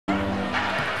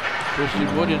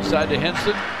Christian Wood inside to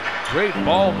Henson. Great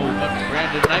ball movement.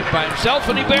 Brandon Knight by himself,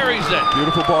 and he buries it.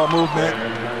 Beautiful ball movement.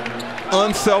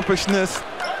 Unselfishness.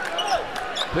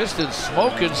 Pistons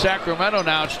smoking Sacramento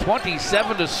now. It's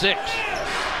 27-6.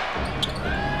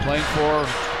 Playing for,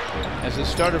 as a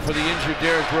starter for the injured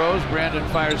Derrick Rose. Brandon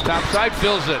fires topside,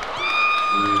 fills it.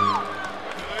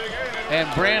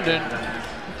 And Brandon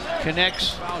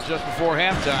connects just before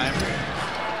halftime.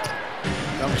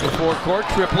 Comes to forecourt,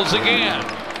 triples again.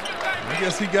 I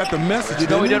guess he got the message. You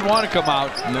know he didn't want to come out.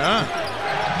 Nah.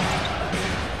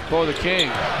 For the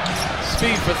King.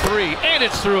 Speed for three, and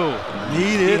it's through.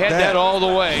 Needed he had that all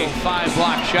the way. 5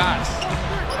 block shots.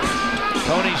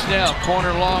 Tony Snell,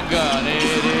 corner long gun. It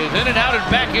is in and out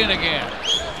and back in again.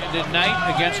 Ended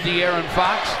Knight against De'Aaron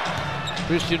Fox.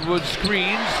 Christian Wood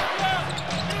screens.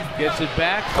 Gets it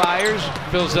back, fires,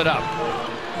 fills it up.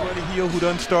 Buddy Hield, who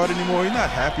doesn't start anymore, he's not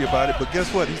happy about it, but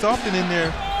guess what? He's often in there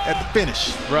at the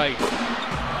finish. Right.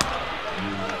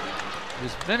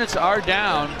 His minutes are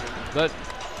down, but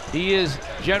he is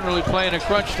generally playing a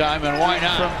crunch time, and why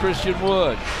not? From Christian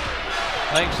Wood.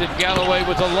 Langston Galloway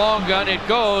with a long gun. It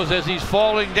goes as he's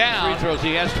falling down. Free throws,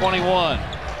 he has 21.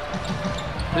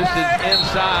 Pistons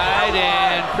inside,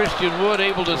 and Christian Wood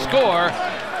able to score.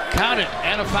 Count it,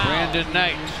 and a foul. Brandon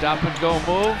Knight, stop and go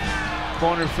move.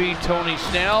 Corner feed Tony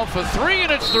Snell for three,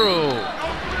 and it's through.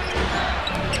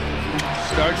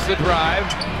 Starts the drive,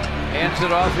 hands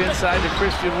it off inside to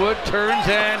Christian Wood, turns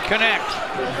and connects.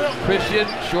 Christian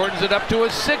shortens it up to a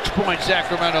 6-point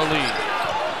Sacramento lead.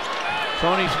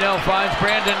 Tony Snell finds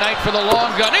Brandon Knight for the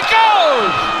long gun. It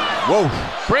goes! Whoa.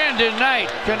 Brandon Knight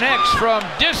connects from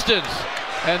distance,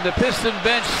 and the Piston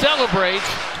bench celebrates.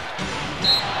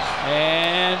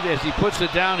 And as he puts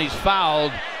it down, he's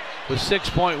fouled with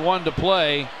 6.1 to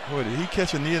play. Boy, did he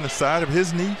catch a knee in the side of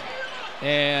his knee?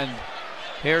 And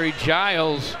Harry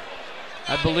Giles,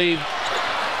 I believe.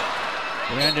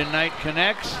 Brandon Knight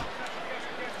connects.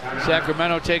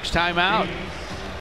 Sacramento takes timeout.